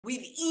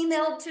We've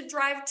emailed to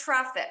drive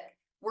traffic.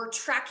 We're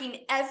tracking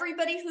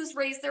everybody who's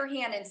raised their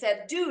hand and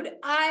said, dude,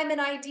 I'm an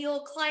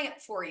ideal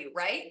client for you,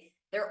 right?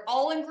 They're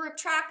all in group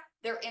track.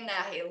 They're in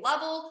that high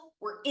level.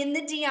 We're in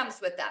the DMs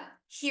with them.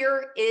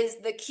 Here is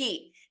the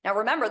key. Now,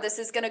 remember, this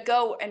is going to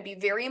go and be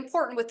very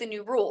important with the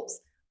new rules.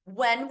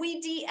 When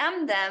we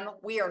DM them,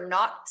 we are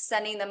not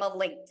sending them a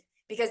link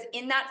because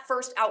in that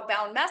first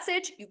outbound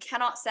message, you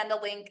cannot send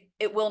a link.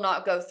 It will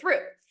not go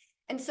through.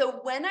 And so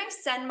when I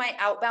send my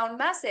outbound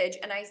message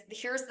and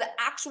here's the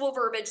actual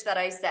verbiage that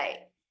I say,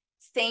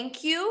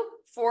 thank you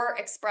for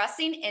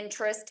expressing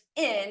interest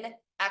in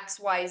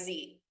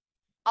XYZ.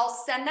 I'll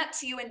send that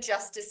to you in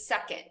just a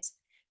second.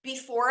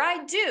 Before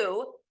I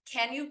do,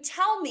 can you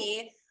tell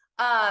me,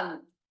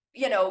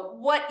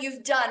 what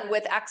you've done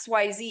with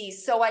XYZ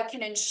so I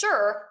can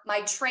ensure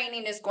my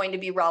training is going to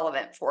be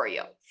relevant for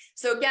you?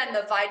 So again,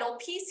 the vital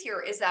piece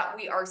here is that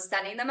we are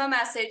sending them a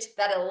message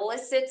that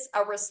elicits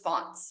a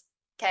response.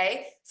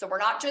 Okay, so we're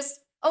not just,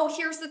 oh,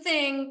 here's the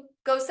thing,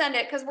 go send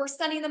it, because we're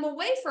sending them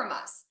away from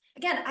us.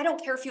 Again, I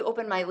don't care if you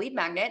open my lead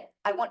magnet.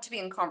 I want to be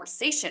in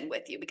conversation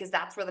with you because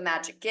that's where the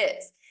magic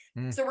is.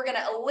 Mm. So we're going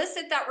to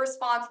elicit that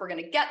response. We're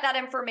going to get that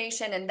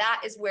information. And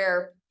that is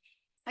where,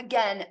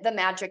 again, the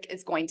magic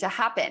is going to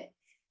happen.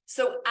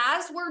 So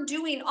as we're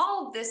doing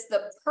all of this,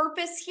 the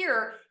purpose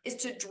here is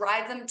to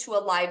drive them to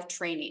a live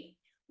training.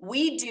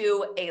 We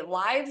do a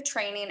live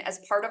training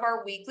as part of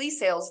our weekly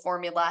sales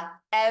formula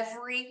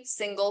every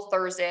single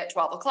Thursday at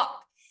 12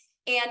 o'clock.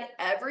 And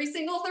every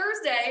single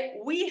Thursday,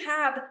 we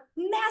have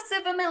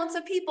massive amounts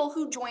of people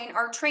who join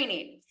our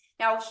training.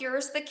 Now,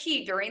 here's the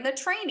key. During the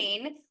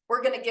training,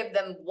 we're going to give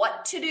them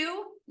what to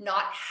do,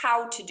 not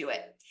how to do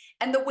it.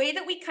 And the way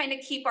that we kind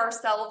of keep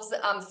ourselves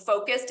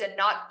focused and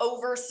not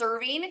over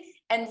serving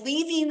and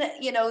leaving,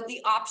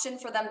 the option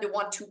for them to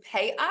want to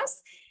pay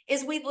us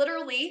is we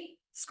literally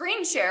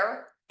screen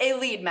share a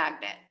lead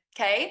magnet.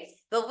 Okay.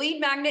 The lead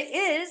magnet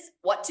is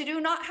what to do,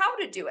 not how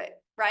to do it.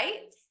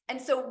 Right.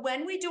 And so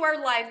when we do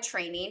our live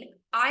training,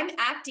 I'm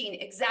acting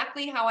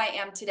exactly how I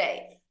am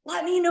today.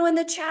 Let me know in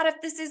the chat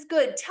if this is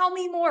good. Tell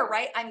me more,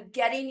 right? I'm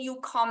getting you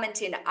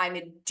commenting.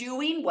 I'm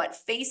doing what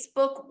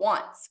Facebook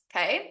wants.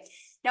 Okay.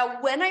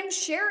 Now, when I'm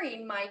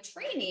sharing my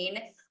training,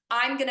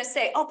 I'm going to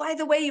say, oh, by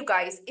the way, you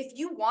guys, if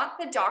you want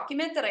the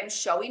document that I'm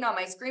showing on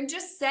my screen,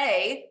 just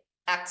say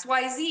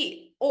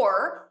XYZ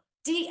or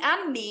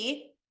DM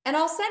me and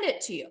I'll send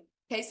it to you.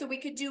 Okay, so we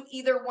could do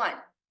either one.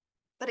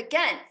 But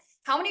again,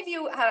 how many of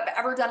you have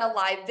ever done a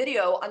live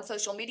video on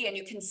social media and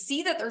you can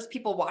see that there's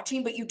people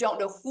watching, but you don't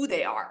know who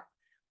they are?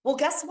 Well,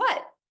 guess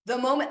what? The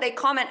moment they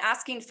comment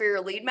asking for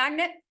your lead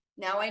magnet,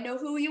 now I know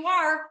who you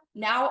are.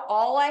 Now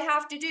all I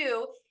have to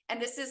do,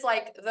 and this is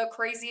like the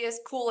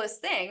craziest,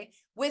 coolest thing,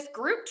 with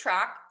Group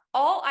Track,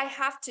 all I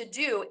have to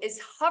do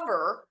is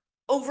hover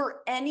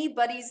over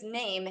anybody's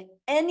name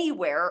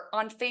anywhere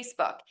on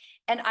Facebook,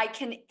 and I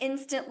can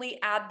instantly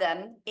add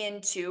them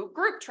into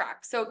Group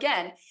Track. So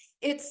again,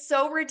 it's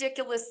so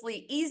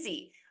ridiculously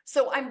easy.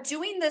 So I'm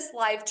doing this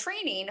live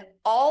training.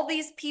 All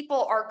these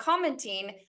people are commenting.